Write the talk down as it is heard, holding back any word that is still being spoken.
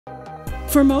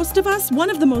For most of us, one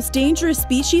of the most dangerous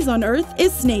species on Earth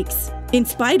is snakes. In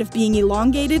spite of being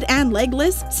elongated and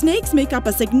legless, snakes make up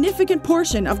a significant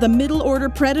portion of the middle-order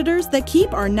predators that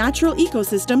keep our natural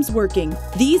ecosystems working.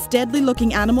 These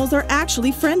deadly-looking animals are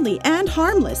actually friendly and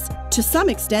harmless. To some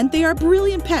extent, they are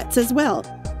brilliant pets as well.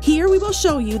 Here we will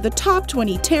show you the top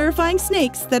 20 terrifying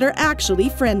snakes that are actually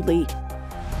friendly.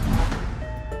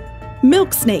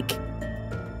 Milk snake.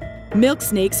 Milk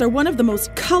snakes are one of the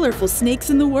most colorful snakes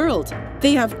in the world.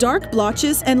 They have dark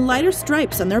blotches and lighter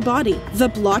stripes on their body. The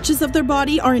blotches of their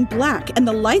body are in black, and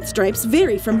the light stripes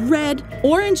vary from red,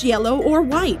 orange, yellow, or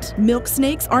white. Milk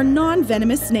snakes are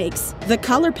non-venomous snakes. The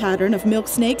color pattern of milk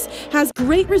snakes has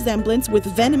great resemblance with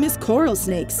venomous coral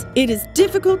snakes. It is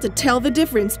difficult to tell the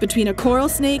difference between a coral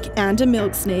snake and a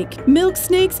milk snake. Milk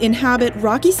snakes inhabit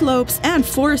rocky slopes and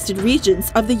forested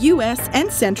regions of the US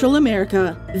and Central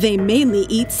America. They mainly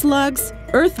eat slugs,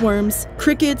 earthworms,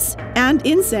 crickets, and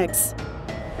insects.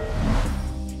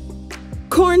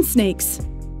 Corn snakes.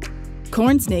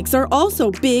 Corn snakes are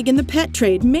also big in the pet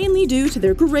trade, mainly due to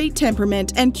their great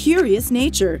temperament and curious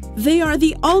nature. They are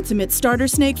the ultimate starter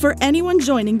snake for anyone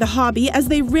joining the hobby, as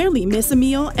they rarely miss a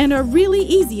meal and are really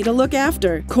easy to look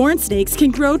after. Corn snakes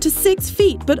can grow to 6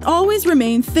 feet but always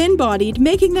remain thin-bodied,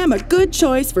 making them a good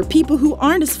choice for people who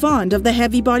aren't as fond of the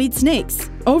heavy-bodied snakes.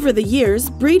 Over the years,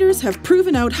 breeders have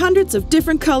proven out hundreds of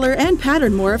different color and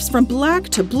pattern morphs, from black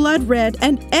to blood red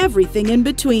and everything in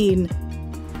between.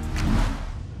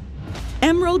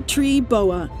 Emerald tree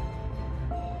boa.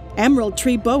 Emerald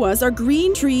tree boas are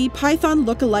green tree python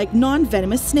look-alike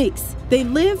non-venomous snakes. They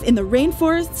live in the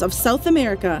rainforests of South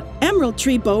America. Emerald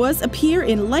tree boas appear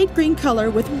in light green color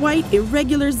with white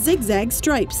irregular zigzag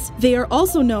stripes. They are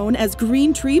also known as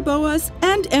green tree boas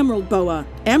and emerald boa.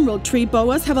 Emerald tree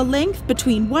boas have a length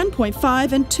between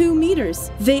 1.5 and 2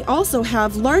 meters. They also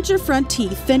have larger front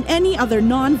teeth than any other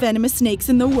non-venomous snakes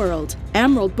in the world.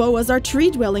 Emerald boas are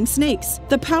tree-dwelling snakes.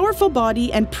 The powerful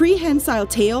body and prehensile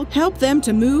tail help them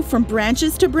to move from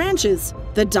branches to branches.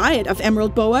 The diet of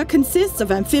emerald boa consists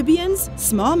of amphibians,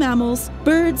 small mammals,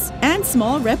 birds, and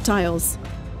small reptiles.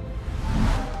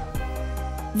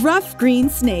 Rough green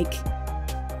snake.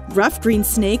 Rough green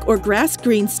snake or grass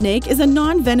green snake is a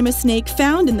non-venomous snake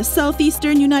found in the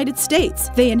southeastern United States.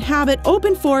 They inhabit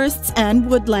open forests and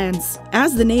woodlands.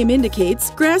 As the name indicates,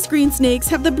 grass green snakes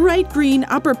have the bright green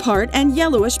upper part and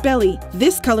yellowish belly.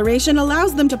 This coloration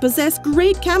allows them to possess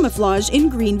great camouflage in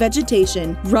green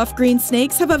vegetation. Rough green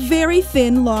snakes have a very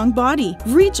thin, long body,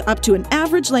 reach up to an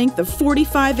average length of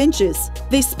 45 inches.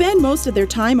 They spend most of their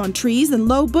time on trees and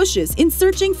low bushes in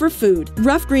searching for food.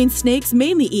 Rough green snakes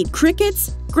mainly eat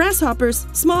crickets, grasshoppers,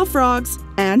 small frogs,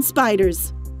 and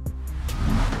spiders.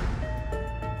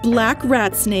 Black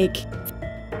rat snake.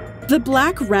 The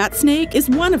black rat snake is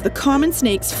one of the common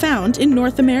snakes found in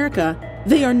North America.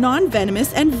 They are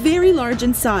non-venomous and very large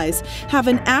in size, have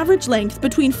an average length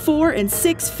between 4 and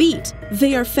 6 feet.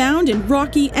 They are found in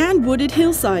rocky and wooded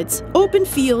hillsides, open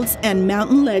fields, and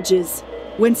mountain ledges.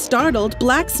 When startled,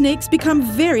 black snakes become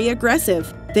very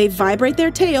aggressive. They vibrate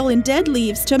their tail in dead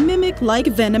leaves to mimic like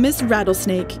venomous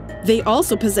rattlesnake. They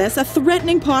also possess a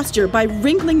threatening posture by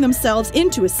wrinkling themselves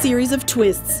into a series of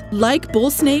twists. Like bull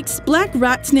snakes, black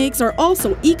rat snakes are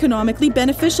also economically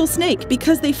beneficial snake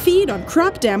because they feed on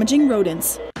crop-damaging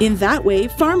rodents. In that way,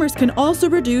 farmers can also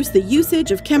reduce the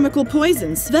usage of chemical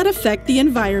poisons that affect the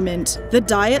environment. The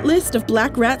diet list of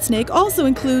black rat snake also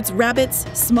includes rabbits,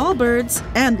 small birds,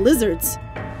 and lizards.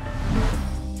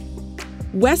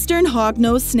 Western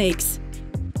hognose snakes.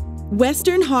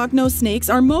 Western hognose snakes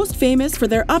are most famous for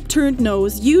their upturned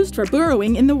nose used for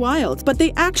burrowing in the wild, but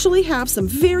they actually have some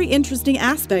very interesting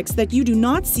aspects that you do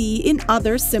not see in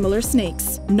other similar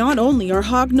snakes. Not only are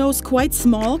hognose quite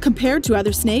small compared to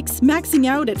other snakes, maxing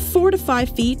out at 4 to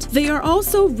 5 feet, they are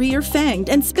also rear-fanged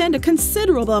and spend a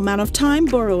considerable amount of time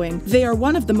burrowing. They are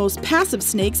one of the most passive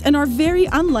snakes and are very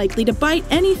unlikely to bite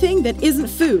anything that isn't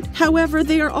food. However,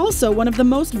 they are also one of the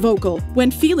most vocal. When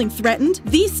feeling threatened,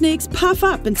 these snakes puff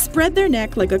up and spread their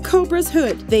neck like a cobra's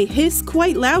hood. They hiss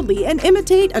quite loudly and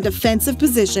imitate a defensive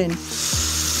position.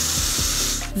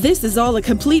 This is all a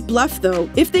complete bluff though.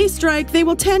 If they strike, they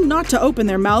will tend not to open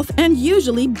their mouth and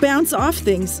usually bounce off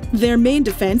things. Their main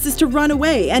defense is to run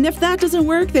away, and if that doesn't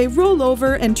work, they roll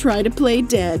over and try to play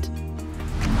dead.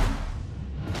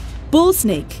 Bull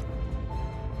snake.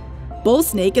 Bull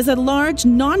snake is a large,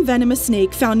 non-venomous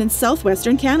snake found in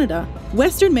southwestern Canada,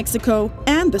 western Mexico,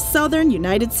 and the southern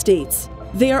United States.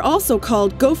 They are also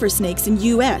called gopher snakes in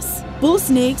US. Bull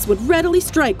snakes would readily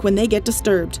strike when they get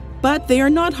disturbed. but they are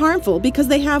not harmful because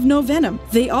they have no venom.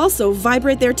 They also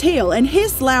vibrate their tail and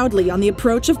hiss loudly on the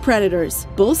approach of predators.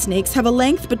 Bull snakes have a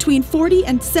length between 40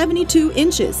 and 72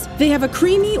 inches. They have a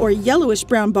creamy or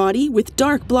yellowish-brown body with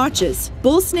dark blotches.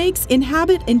 Bull snakes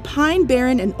inhabit in pine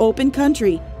barren and open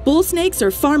country. Bull snakes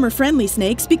are farmer-friendly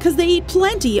snakes because they eat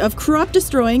plenty of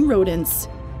crop-destroying rodents.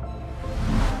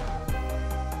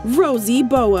 Rosy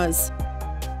boas.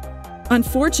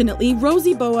 Unfortunately,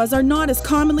 rosy boas are not as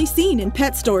commonly seen in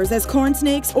pet stores as corn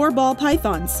snakes or ball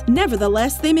pythons.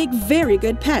 Nevertheless, they make very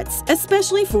good pets,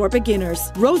 especially for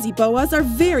beginners. Rosy boas are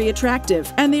very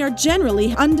attractive, and they are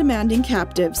generally undemanding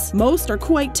captives. Most are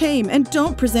quite tame and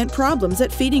don't present problems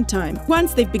at feeding time,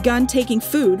 once they've begun taking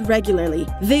food regularly.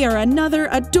 They are another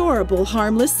adorable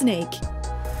harmless snake.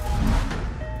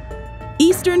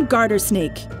 Eastern garter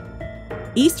snake.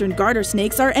 Eastern garter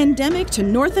snakes are endemic to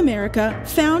North America,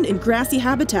 found in grassy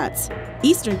habitats.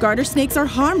 Eastern garter snakes are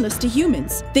harmless to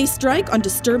humans. They strike on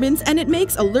disturbance and it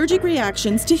makes allergic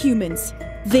reactions to humans.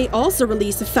 They also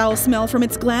release a foul smell from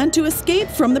its gland to escape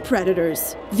from the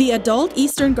predators. The adult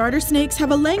eastern garter snakes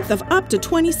have a length of up to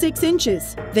 26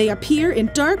 inches. They appear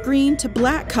in dark green to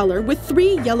black color with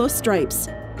 3 yellow stripes.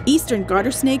 Eastern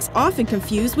garter snakes often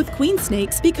confused with queen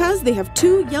snakes because they have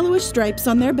 2 yellowish stripes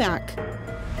on their back.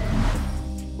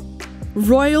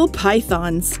 Royal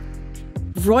pythons.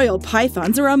 Royal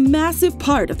pythons are a massive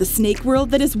part of the snake world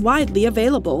that is widely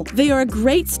available. They are a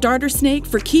great starter snake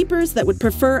for keepers that would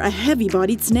prefer a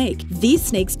heavy-bodied snake. These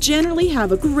snakes generally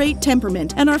have a great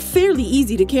temperament and are fairly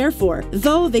easy to care for,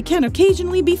 though they can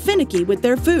occasionally be finicky with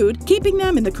their food. Keeping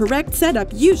them in the correct setup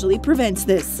usually prevents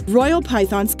this. Royal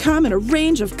pythons come in a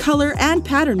range of color and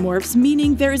pattern morphs,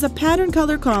 meaning there is a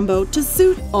pattern-color combo to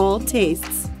suit all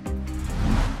tastes.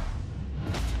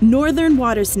 Northern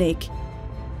water snake.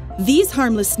 These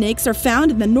harmless snakes are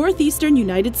found in the Northeastern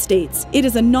United States. It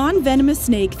is a non-venomous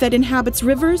snake that inhabits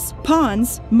rivers,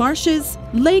 ponds, marshes,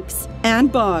 lakes,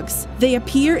 and bogs. They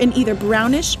appear in either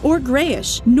brownish or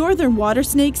grayish. Northern water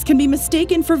snakes can be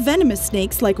mistaken for venomous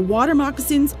snakes like water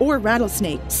moccasins or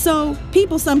rattlesnake, so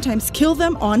people sometimes kill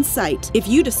them on sight. If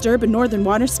you disturb a northern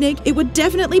water snake, it would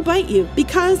definitely bite you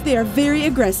because they are very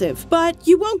aggressive. But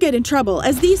you won't get in trouble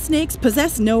as these snakes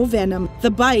possess no venom.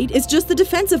 The bite is just the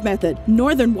defensive method.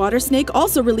 Northern water snake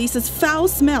also releases foul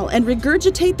smell and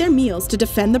regurgitate their meals to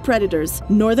defend the predators.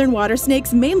 Northern water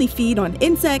snakes mainly feed on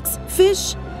insects,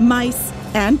 fish, mice,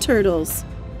 and turtles.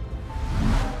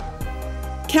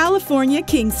 California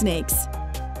king snakes.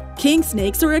 King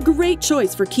snakes are a great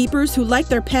choice for keepers who like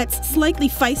their pets slightly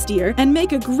feistier and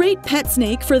make a great pet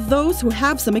snake for those who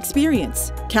have some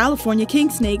experience. California king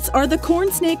snakes are the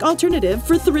corn snake alternative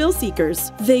for thrill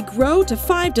seekers. They grow to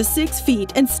 5 to 6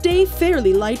 feet and stay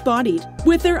fairly light-bodied.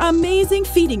 With their amazing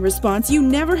feeding response, you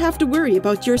never have to worry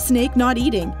about your snake not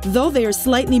eating. Though they are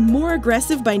slightly more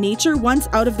aggressive by nature once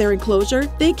out of their enclosure,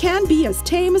 they can be as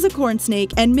tame as a corn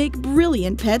snake and make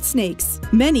brilliant pet snakes.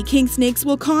 Many king snakes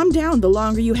will calm down the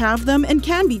longer you have them and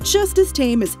can be just as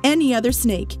tame as any other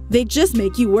snake. They just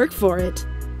make you work for it.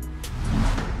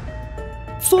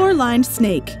 Four-lined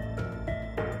snake.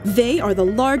 They are the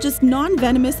largest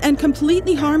non-venomous and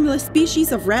completely harmless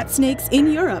species of rat snakes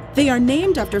in Europe. They are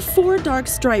named after 4 dark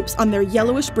stripes on their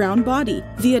yellowish-brown body.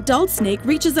 The adult snake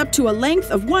reaches up to a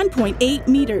length of 1.8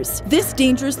 meters. This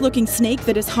dangerous-looking snake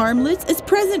that is harmless is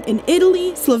present in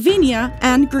Italy, Slovenia,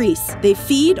 and Greece. They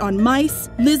feed on mice,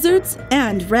 lizards,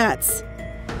 and rats.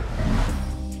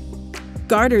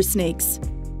 Garter snakes.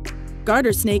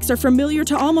 Garter snakes are familiar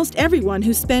to almost everyone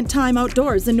who spent time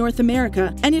outdoors in North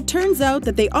America, and it turns out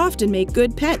that they often make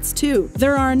good pets too.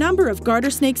 There are a number of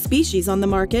garter snake species on the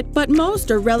market, but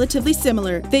most are relatively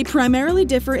similar. They primarily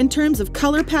differ in terms of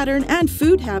color pattern and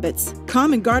food habits.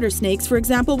 Common garter snakes, for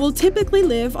example, will typically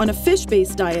live on a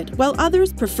fish-based diet, while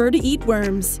others prefer to eat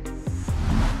worms.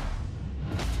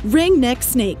 Ring-neck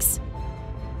snakes.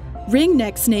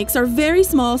 Ring-neck snakes are very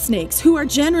small snakes who are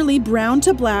generally brown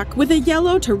to black with a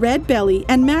yellow to red belly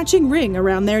and matching ring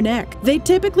around their neck. They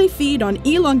typically feed on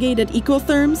elongated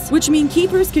ectotherms, which mean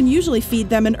keepers can usually feed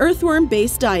them an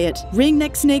earthworm-based diet.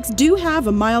 Ring-neck snakes do have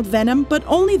a mild venom, but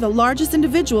only the largest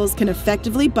individuals can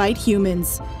effectively bite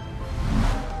humans.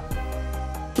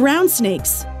 Brown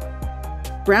snakes.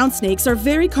 Brown snakes are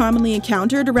very commonly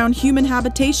encountered around human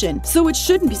habitation, so it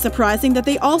shouldn't be surprising that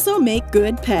they also make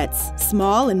good pets.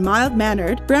 Small and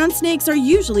mild-mannered, brown snakes are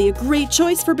usually a great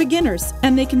choice for beginners,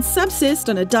 and they can subsist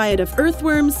on a diet of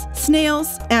earthworms,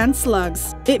 snails, and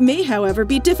slugs. It may, however,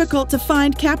 be difficult to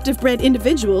find captive-bred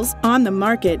individuals on the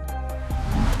market.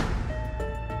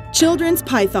 Children's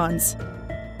pythons.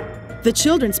 The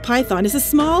children's python is a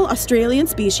small Australian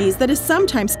species that is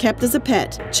sometimes kept as a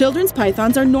pet. Children's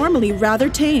pythons are normally rather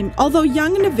tame, although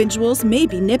young individuals may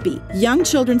be nippy. Young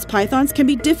children's pythons can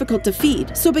be difficult to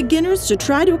feed, so beginners should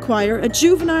try to acquire a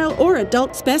juvenile or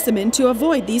adult specimen to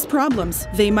avoid these problems.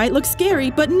 They might look scary,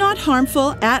 but not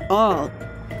harmful at all.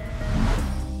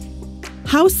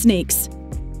 House snakes.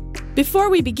 Before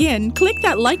we begin, click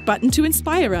that like button to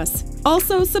inspire us.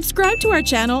 Also, subscribe to our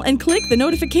channel and click the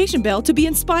notification bell to be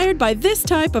inspired by this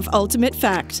type of ultimate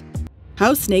fact.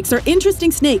 House snakes are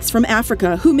interesting snakes from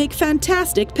Africa who make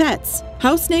fantastic pets.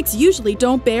 House snakes usually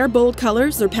don't bear bold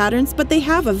colors or patterns, but they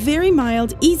have a very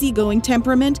mild, easygoing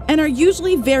temperament and are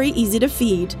usually very easy to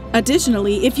feed.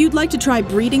 Additionally, if you'd like to try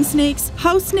breeding snakes,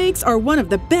 house snakes are one of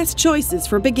the best choices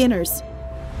for beginners.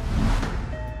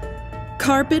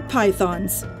 Carpet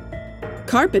pythons.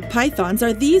 Carpet pythons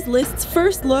are these lists'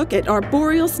 first look at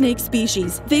arboreal snake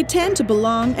species. They tend to be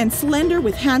long and slender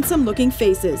with handsome-looking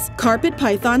faces. Carpet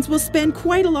pythons will spend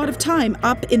quite a lot of time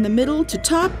up in the middle to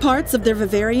top parts of their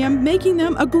vivarium, making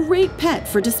them a great pet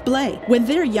for display. When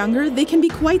they're younger, they can be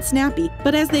quite snappy,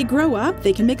 but as they grow up,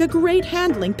 they can make a great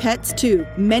handling pets too.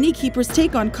 Many keepers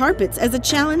take on carpets as a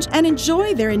challenge and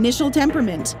enjoy their initial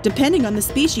temperament. Depending on the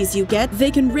species you get,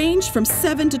 they can range from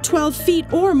 7 to 12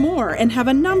 feet or more and have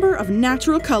a number of natural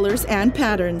colors and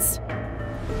patterns.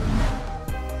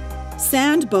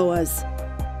 Sand boas.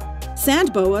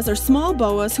 Sand boas are small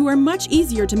boas who are much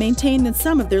easier to maintain than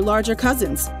some of their larger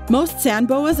cousins. Most sand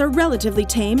boas are relatively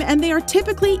tame and they are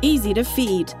typically easy to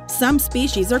feed. Some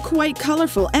species are quite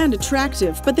colorful and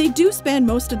attractive, but they do spend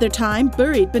most of their time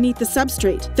buried beneath the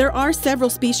substrate. There are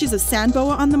several species of sand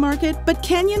boa on the market, but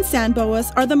Kenyan sand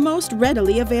boas are the most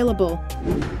readily available.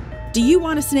 Do you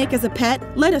want a snake as a pet?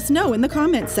 Let us know in the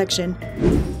comments section.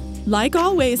 Like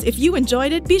always, if you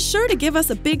enjoyed it, be sure to give us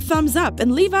a big thumbs up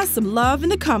and leave us some love in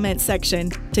the comments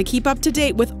section. To keep up to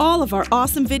date with all of our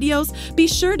awesome videos, be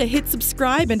sure to hit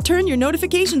subscribe and turn your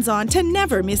notifications on to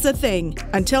never miss a thing.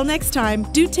 Until next time,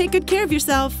 do take good care of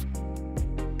yourself.